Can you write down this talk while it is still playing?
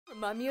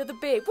Remind me of the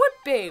babe. What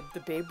babe?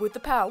 The babe with the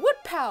power.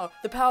 What power?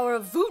 The power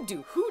of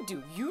voodoo. Who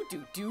do? You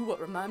do.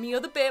 What remind me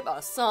of the babe? I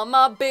saw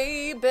my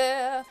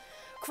baby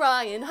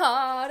crying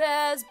hard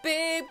as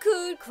babe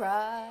could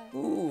cry.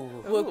 Ooh.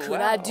 What could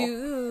I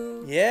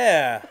do?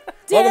 Yeah.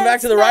 Welcome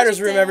back to the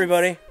Writers' Room,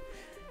 everybody.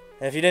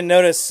 And if you didn't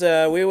notice,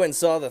 we went and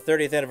saw the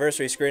 30th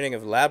anniversary screening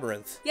of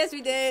Labyrinth. Yes,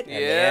 we did.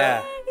 And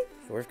yeah.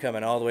 We're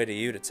coming all the way to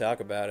you to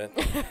talk about it.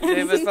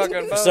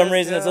 For some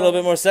reason, it's a little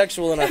bit more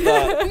sexual than I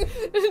thought.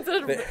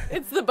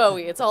 It's the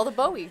Bowie. It's all the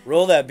Bowie.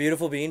 Roll that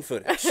beautiful bean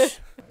footage.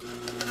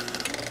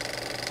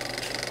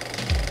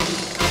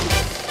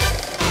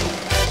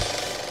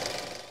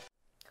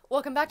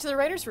 Welcome back to the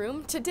Writers'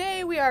 Room.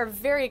 Today we are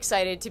very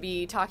excited to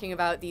be talking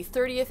about the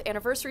 30th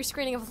anniversary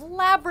screening of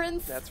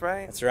Labyrinth. That's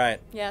right. That's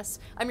right. Yes.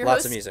 I'm your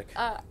Lots host.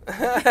 Lots of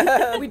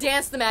music. We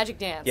danced the magic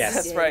dance. Yes.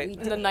 That's right.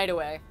 The night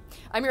away.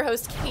 I'm your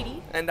host,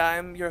 Katie. And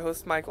I'm your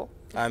host, Michael.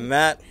 I'm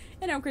Matt.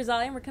 And I'm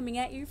Crisalia, and we're coming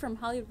at you from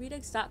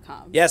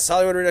HollywoodRedux.com. Yes,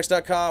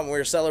 HollywoodRedux.com.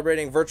 We're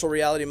celebrating Virtual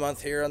Reality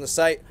Month here on the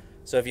site.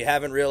 So if you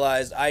haven't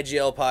realized,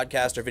 IGL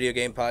Podcast, our video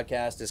game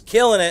podcast, is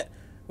killing it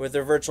with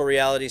their virtual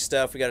reality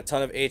stuff. We got a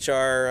ton of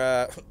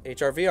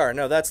HRVR.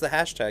 No, that's the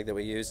hashtag that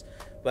we use,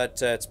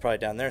 but it's probably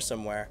down there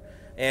somewhere.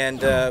 And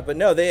but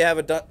no, they have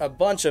a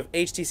bunch of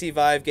HTC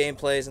Vive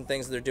gameplays and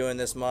things that they're doing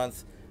this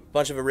month.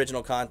 Bunch of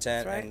original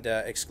content and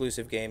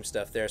exclusive game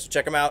stuff there. So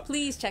check them out.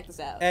 Please check this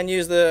out. And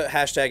use the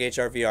hashtag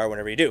HRVR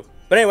whenever you do.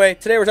 But anyway,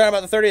 today we're talking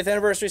about the 30th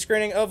anniversary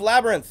screening of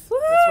Labyrinth. Woo!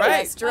 That's right.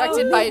 Yes,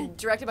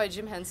 directed by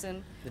Jim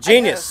Henson. The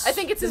genius. I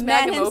think it's his The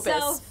man magnum opus.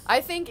 himself. I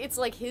think it's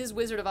like his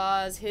Wizard of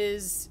Oz,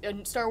 his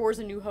Star Wars: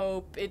 A New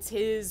Hope. It's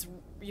his,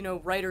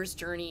 writer's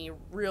journey,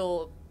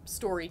 real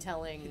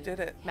storytelling. He did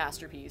it.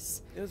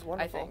 Masterpiece. It was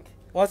wonderful. I think.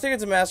 Well, I think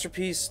it's a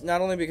masterpiece,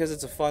 not only because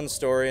it's a fun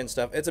story and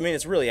stuff.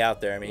 It's really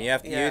out there. I mean, you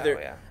have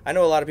to I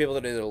know a lot of people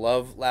that either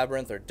love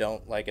Labyrinth or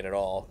don't like it at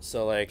all.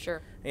 So,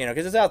 sure.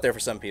 Because it's out there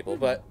for some people.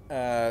 But,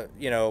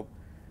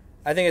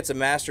 I think it's a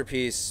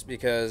masterpiece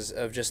because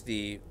of just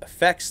the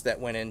effects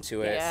that went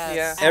into it.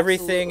 Yes, Yeah.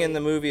 Everything in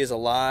the movie is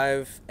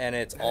alive, and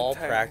it's all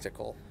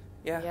practical.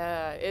 Yeah.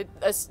 Yeah.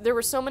 There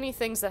were so many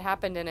things that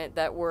happened in it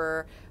that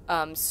were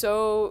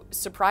so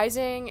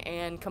surprising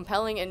and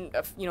compelling and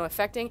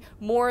affecting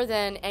more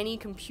than any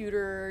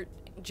computer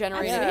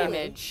generated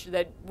image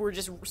that were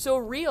just so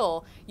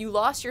real. You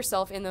lost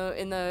yourself in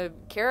the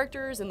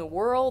characters, in the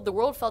world. The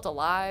world felt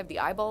alive. The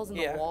eyeballs in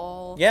the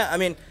wall. Yeah, I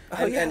mean,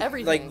 and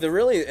everything.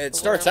 it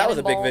starts out with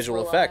a big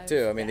visual effect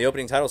too. I mean, Yeah. the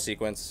opening title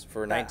sequence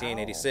for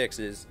 1986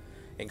 is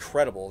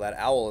incredible. That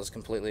owl is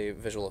completely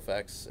visual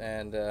effects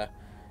and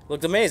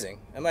looked amazing.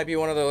 It might be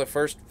one of the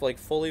first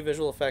fully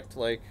visual effect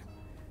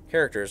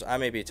characters. I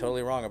may be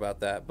totally wrong about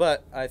that,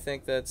 but I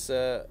think that's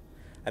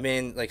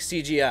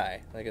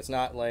CGI. It's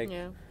not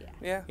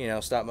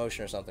stop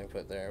motion or something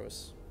put there. It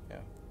was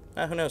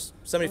who knows?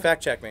 Somebody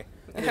fact check me.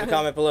 Leave a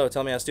comment below.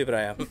 Tell me how stupid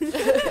I am.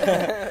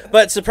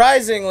 But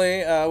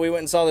surprisingly, we went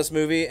and saw this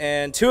movie,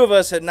 and two of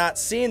us had not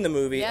seen the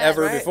movie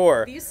ever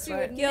before. These two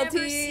had Guilty.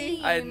 never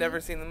seen. I had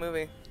never seen the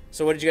movie.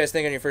 So what did you guys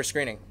think on your first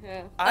screening?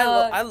 Yeah.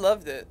 I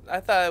loved it.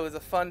 I thought it was a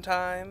fun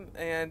time,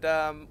 and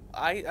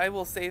I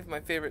will save my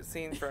favorite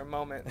scene for a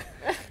moment.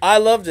 I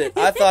loved it.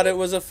 I thought it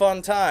was a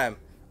fun time.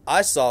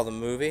 I saw the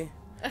movie.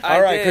 I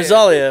All right, did.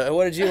 Crisalia,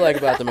 what did you like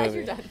about the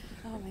movie?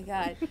 Oh my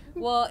god.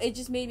 Well, it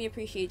just made me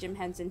appreciate Jim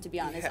Henson, to be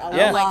honest. Yeah. A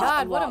Yeah. Oh my lot,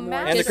 God, a what a lot more.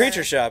 master. And the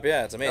Creature Shop,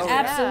 yeah, it's amazing. Oh, yeah.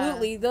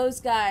 Absolutely. Those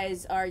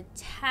guys are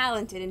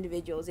talented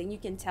individuals, and you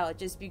can tell it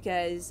just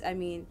because,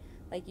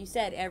 like you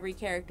said, every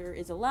character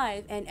is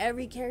alive, and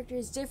every character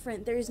is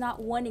different. There's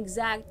not one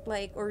exact,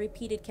 or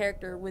repeated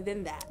character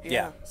within that.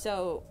 Yeah.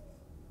 So,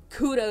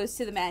 kudos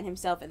to the man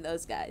himself and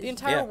those guys. The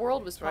entire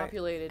world was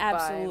populated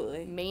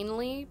Absolutely. by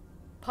mainly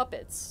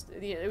puppets.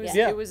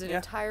 It was an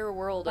entire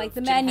world like of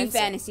the Jim man knew Henson.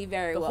 fantasy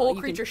very well. The whole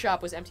You creature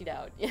shop was emptied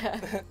out. Yeah.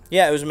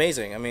 Yeah, it was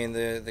amazing. I mean,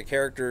 the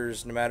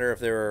characters, no matter if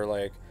they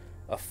were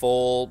a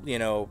full,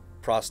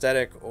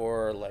 prosthetic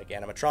or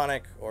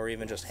animatronic or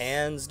even just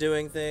hands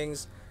doing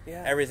things,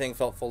 everything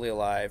felt fully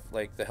alive.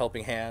 Like the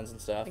helping hands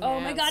and stuff. Oh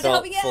my god, the felt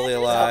helping hands! fully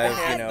alive,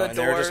 The and they were just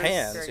doors,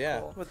 hands, very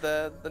cool. With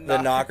the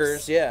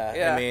knockers,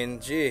 Yeah. I mean,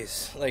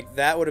 geez,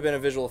 that would have been a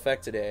visual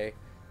effect today,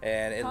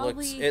 and it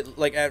Probably- at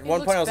one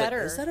looks point I was better.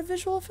 like, is that a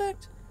visual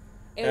effect?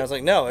 And It- I was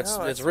like, no, it's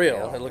real.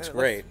 real. It looks It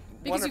great.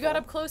 Because you got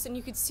up close and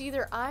you could see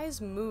their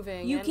eyes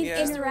moving. You and can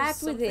there was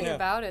interact with something it.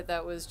 about it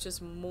that was just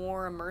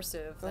more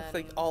immersive. It looked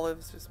like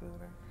olives just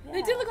moving.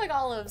 They did look like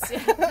olives. Yeah.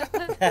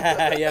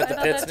 Yeah, the I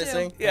thought pit's that too.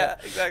 missing. Yeah,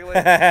 exactly.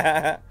 No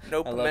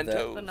I love that.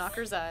 pimento. The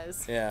knocker's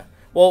eyes. Yeah.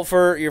 Well,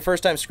 for your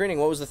first time screening,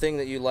 what was the thing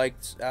that you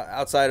liked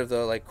outside of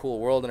the cool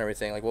world and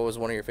everything? What was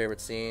one of your favorite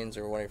scenes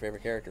or one of your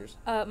favorite characters?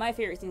 My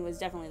favorite scene was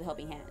definitely the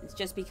helping hands,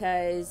 just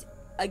because,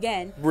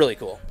 again, Really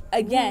cool.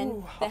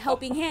 the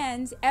helping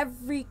hands,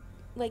 every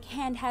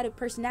hand had a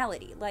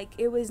personality.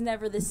 It was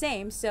never the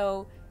same,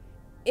 so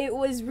it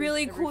was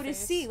really Every cool to face.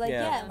 see.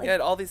 Yeah. You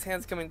had all these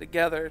hands coming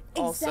together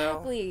also.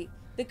 Exactly.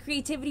 the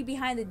creativity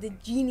behind it, the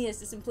genius,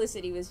 the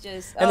simplicity was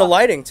just... And the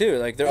lighting, too.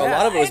 Like, a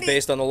lot of it was Lighting.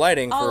 based on the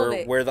lighting All for of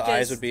it. where the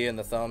eyes Just- would be and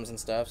the thumbs and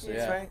stuff. So, That's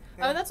yeah. right.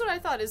 Oh, that's what I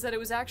thought, is that it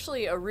was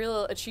actually a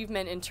real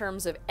achievement in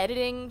terms of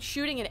editing,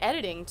 shooting and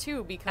editing,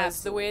 too,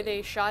 because the way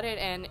they shot it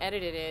and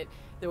edited it,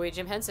 the way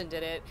Jim Henson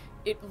did it,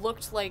 it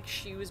looked like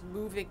she was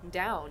moving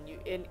down.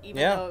 And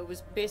even though it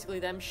was basically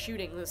them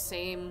shooting the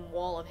same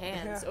wall of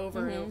hands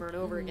over and over and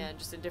over again,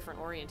 just in different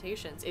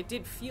orientations, it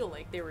did feel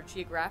like they were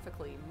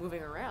geographically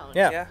moving around.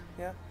 Yeah.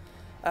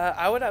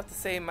 I would have to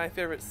say my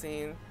favorite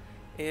scene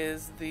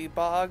is the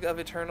bog of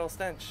eternal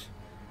stench.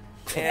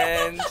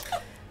 And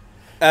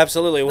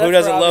Absolutely. Who That's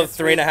doesn't for love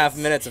obvious 3.5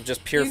 minutes of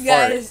just pure You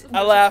fart? guys,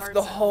 I laughed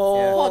the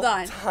whole Hold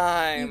on.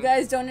 time. you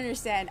guys don't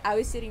understand. I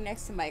was sitting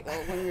next to Michael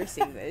when we were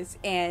seeing this,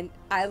 and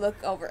I look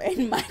over,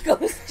 and Michael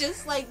was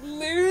just like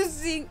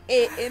losing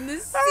it in the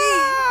scene.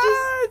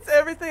 It's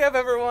everything I've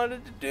ever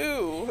wanted to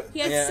do. He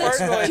had Yeah. such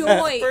Fart noises,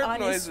 joy bird on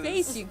noises. his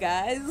face, you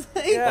guys.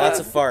 Yeah.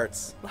 Lots of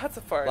farts. Lots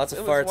of farts. Lots of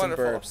It was farts and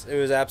wonderful. burps. It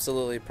was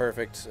absolutely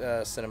perfect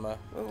cinema.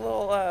 A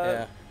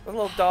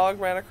little dog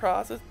ran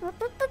across. It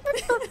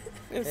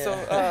was so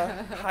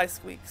high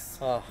squeaks.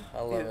 Oh,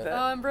 I love Yeah, it. that-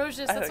 Oh,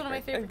 Ambrosius, I that's had one of a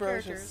my great- favorite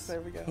Ambrosius, characters.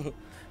 There we go.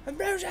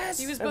 Ambrosius!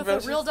 He was both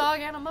Ambrosius. a real dog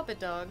and a Muppet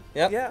dog.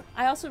 Yep. Yeah.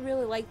 I also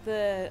really like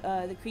the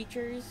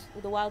creatures,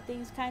 the wild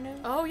things, kind of.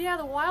 Oh, yeah,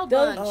 the Wild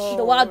Those- Bunch.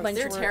 the Wild Bunch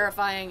They're were-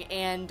 terrifying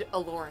and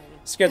alluring.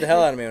 Scared the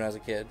hell out of me when I was a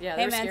kid. Yeah, Hey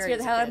they were man, scary scared as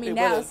the a hell out of kid. me It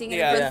now, would've- seeing yeah,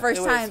 it for yeah. the first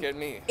it would've time scared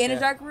me. in Yeah. a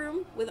dark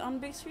room with on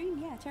big screen.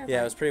 Yeah, terrifying.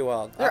 Yeah, it was pretty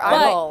wild. Their I-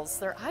 eyeballs.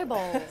 Their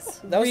eyeballs.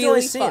 That was the really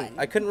only scene. fun.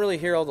 I couldn't really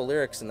hear all the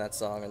lyrics in that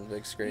song on the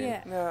big screen.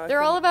 Yeah. No, I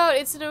They're all couldn't- about.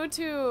 It's an ode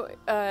to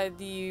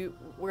the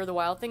where the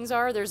wild things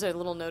are. There's a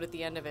little note at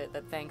the end of it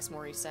that thanks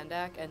Maurice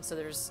Sendak, and so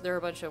there are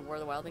a bunch of where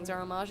the wild things are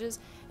homages,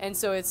 and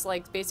so it's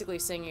like basically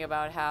singing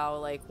about how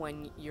like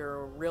when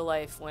you're real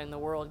life, when the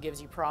world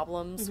gives you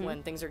problems,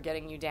 when things are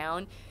getting you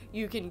down,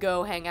 you can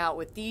go hang out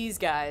with these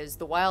guys,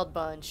 the Wild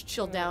Bunch,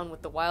 chill down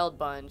with the Wild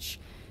Bunch,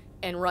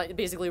 and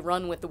basically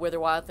run with the where the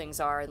wild things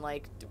are, and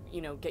like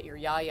get your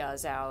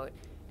yayas out.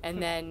 And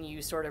then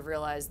you sort of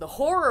realize the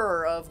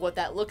horror of what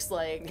that looks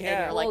like, and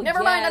Yeah. you're like, Oh, never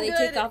yeah, mind, I'm they good.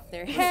 take off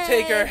their Take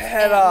head. her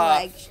head and,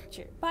 off. Like,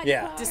 your body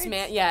Yeah. parts.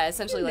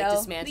 Essentially You like know,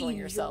 dismantling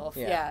the yourself.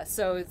 usual. Yeah.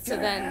 So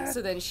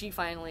then she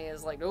finally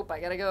is like, nope, I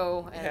gotta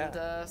go,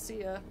 and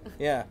see ya.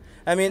 Yeah.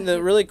 I mean, the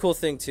really cool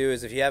thing, too,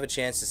 is if you have a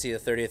chance to see the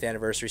 30th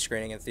anniversary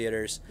screening in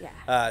theaters,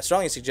 I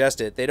strongly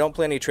suggest it. They don't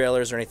play any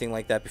trailers or anything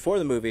like that before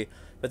the movie,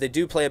 but they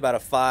do play about a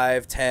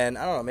 5, 10,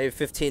 I don't know, maybe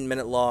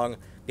 15-minute long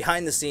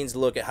behind-the-scenes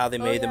look at how they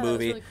made the yeah, that was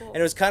movie. really cool. And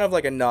it was kind of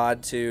like a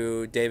nod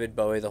to David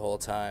Bowie the whole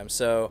time.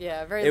 So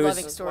Yeah, very it was-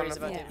 loving stories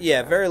about wonderful. him.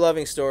 Yeah, very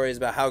loving stories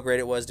about how great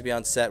it was to be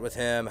on set with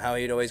him, how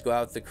he'd always go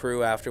out with the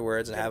crew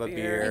afterwards and have a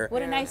beer.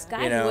 What a nice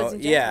guy You he was know,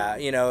 in yeah,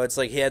 general. it's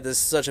like he had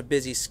such a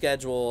busy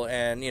schedule,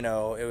 and it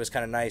was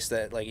kind of nice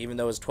that like even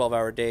though it was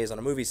 12-hour days on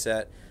a movie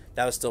set,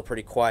 that was still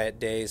pretty quiet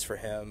days for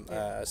him.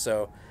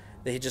 So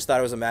he just thought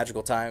it was a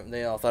magical time.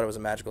 They all thought it was a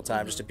magical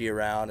time just to be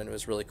around, and it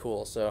was really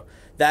cool. So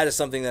that is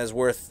something that is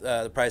worth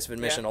the price of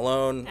admission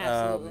alone.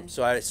 Absolutely.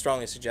 So I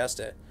strongly suggest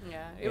it.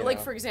 Yeah,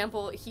 like for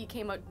example,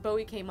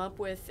 Bowie came up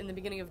with in the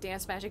beginning of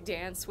Dance Magic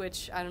Dance,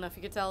 which I don't know if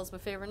you could tell is my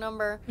favorite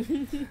number.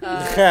 In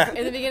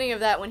the beginning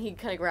of that, when he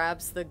kind of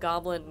grabs the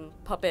goblin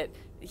puppet,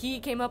 he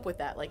came up with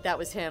that. Like that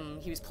was him.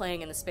 He was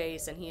playing in the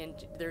space, and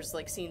there's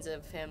like scenes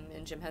of him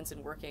and Jim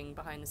Henson working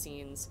behind the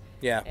scenes.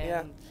 Yeah.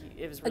 And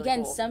it was really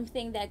Again, cool.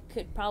 something that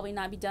could probably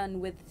not be done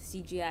with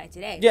CGI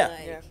today. Yeah.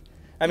 Like, Yeah.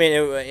 I mean,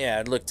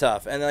 it looked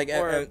tough, and like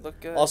Or and it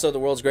looked good. also the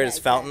world's greatest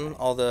Yeah, exactly. fountain,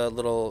 all the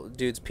little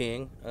dudes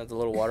peeing at the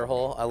little water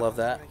hole. I love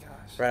that. my gosh,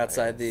 Right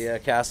outside the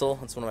castle.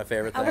 It's one of my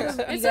favorite I things.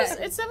 would've- It's, You guys-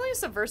 it's definitely a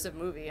subversive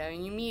movie. I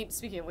mean,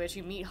 speaking of which,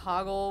 you meet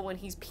Hoggle when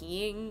he's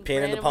peeing. Peeing in the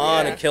randomly.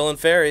 pond and killing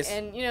fairies.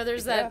 And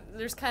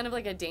there's kind of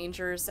like a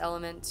dangerous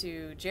element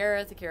to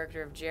Jareth, the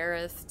character of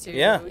Jareth, too.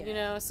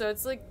 Yeah. So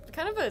it's like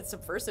kind of a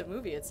subversive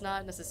movie. It's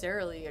not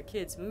necessarily a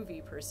kid's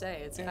movie per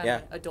se. It's kind Yeah.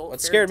 of an adult. What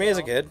fairy scared me as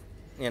a tale. kid,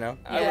 I Yeah, would've-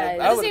 but I at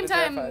the would've same been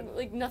time, terrified.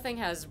 like nothing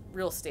has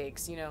real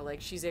stakes. Like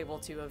she's able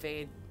to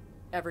evade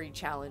every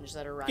challenge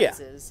that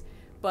arises.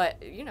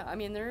 But I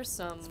mean, there's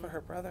some. For her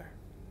brother.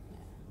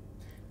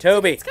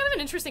 Toby. It's kind of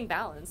an interesting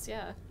balance.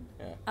 Yeah.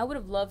 I would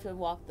have loved to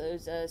walk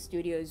those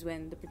studios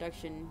when the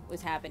production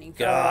was happening.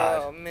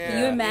 God. Oh man. Can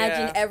you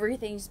imagine yeah.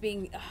 everything just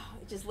being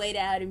just laid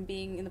out and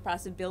being in the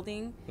process of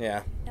building?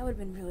 Yeah, That would have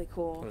been really that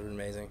cool. would have been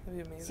amazing.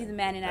 That'd be amazing. See the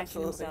man in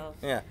action Absolutely. himself.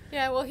 Yeah.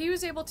 Yeah, well, he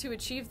was able to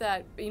achieve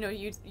that.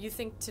 You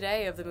think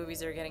today of the movies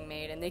that are getting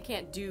made, and they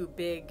can't do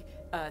big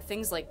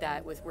things like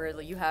that with where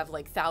you have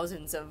like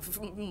thousands of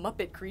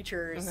Muppet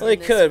creatures. Well, they in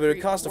this could, but it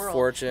free cost a world.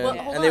 fortune, Well,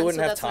 and hold they on, wouldn't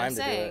so have that's what I'm time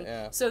to do saying. it.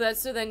 Yeah.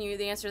 So then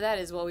the answer to that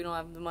is, well, we don't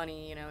have the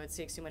money. It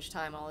takes too much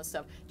time. All this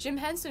stuff. Jim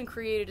Henson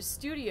created a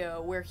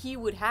studio where he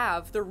would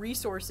have the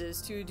resources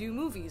to do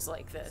movies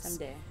like this.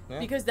 Someday. Yeah.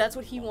 Because that's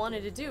what he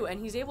wanted to do,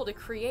 and he's able to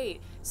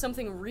create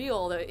something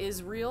real,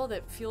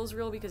 that feels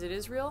real because it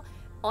is real,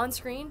 on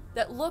screen,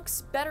 that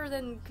looks better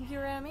than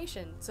computer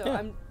animation. So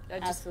Yeah.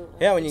 Absolutely.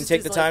 Yeah, when you can just take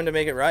is the like- time to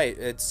make it right,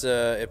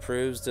 it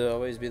proves to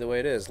always be the way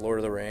it is. Lord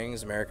of the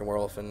Rings, American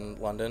Werewolf in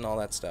London, all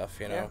that stuff.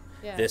 You know,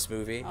 Yeah. this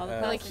movie. All the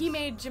But, like, he classics.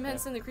 made Jim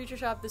Henson, the Creature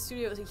Shop, the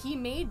studio. He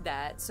made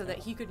that so that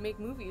he could make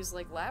movies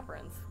like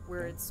Labyrinth,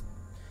 where it's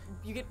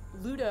you get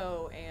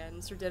Ludo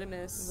and Sir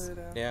Didymus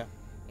Ludo. Yeah.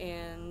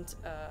 and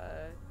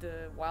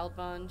the Wild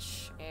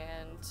Bunch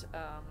and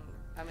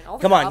I mean all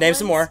the Come on, name goblins.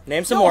 some more.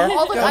 Name some No, more.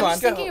 all the, Come I'm on.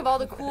 just thinking of all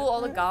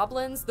the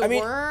goblins, the I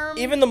mean, worm.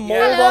 even the mold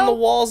Hello? on the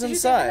walls Did you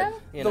say inside.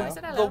 hello? You The, know. I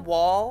said the hello.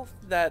 wall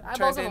that Eyeballs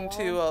turned on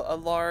the into a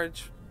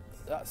large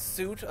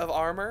suit of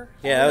armor.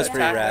 Yeah, that was to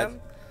pretty attack rad.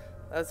 them.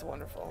 That's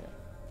wonderful.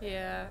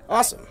 Yeah.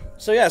 Awesome.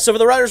 So yeah, so for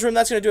the Writers Room,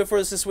 that's going to do it for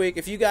us this week.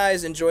 If you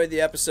guys enjoyed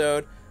the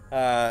episode,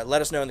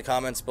 let us know in the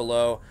comments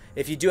below.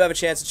 If you do have a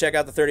chance to check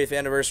out the 30th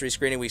anniversary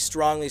screening, we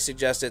strongly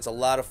suggest it. It's a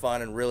lot of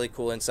fun and really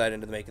cool insight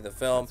into the making of the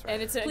film.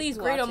 And it's a Please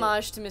great watch it.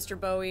 homage to Mr.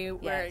 Bowie,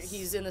 where Yes.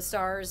 he's in the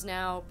stars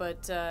now,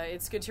 but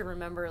it's good to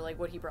remember like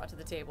what he brought to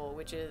the table,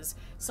 which is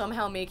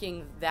somehow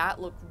making that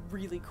look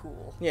really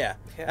cool. Yeah,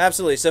 Yeah.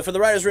 absolutely. So for the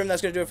Writers Room,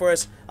 that's going to do it for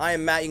us. I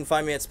am Matt. You can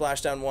find me at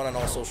Splashdown1 on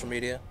all social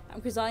media.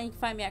 I'm Krizali. You can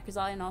find me at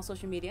Krizali on all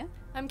social media.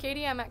 I'm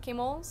Katie, I'm at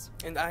K-Moles.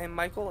 And I am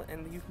Michael,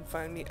 and you can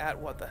find me at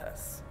What the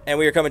Hess. And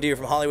we are coming to you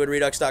from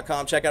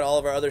HollywoodRedux.com. Check out all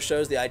of our other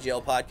shows, the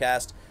IGL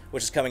podcast,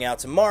 which is coming out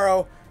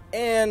tomorrow,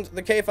 and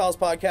the K-Files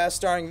podcast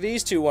starring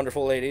these two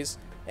wonderful ladies.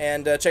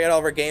 And check out all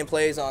of our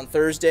gameplays on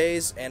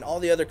Thursdays and all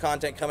the other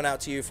content coming out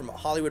to you from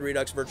Hollywood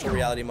Redux Virtual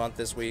Reality Month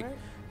this week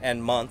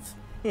and month.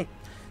 The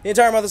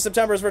entire month of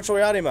September is Virtual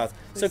Reality Month.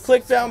 So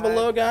click down subscribe.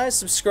 below, guys.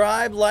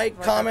 Subscribe, like,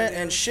 our comment,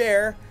 and videos.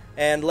 share.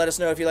 And let us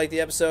know if you like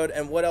the episode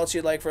and what else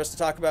you'd like for us to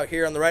talk about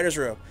here on the Writers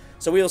Room.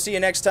 So we will see you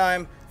next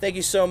time. Thank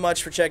you so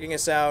much for checking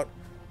us out.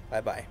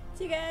 Bye-bye.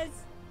 See you guys.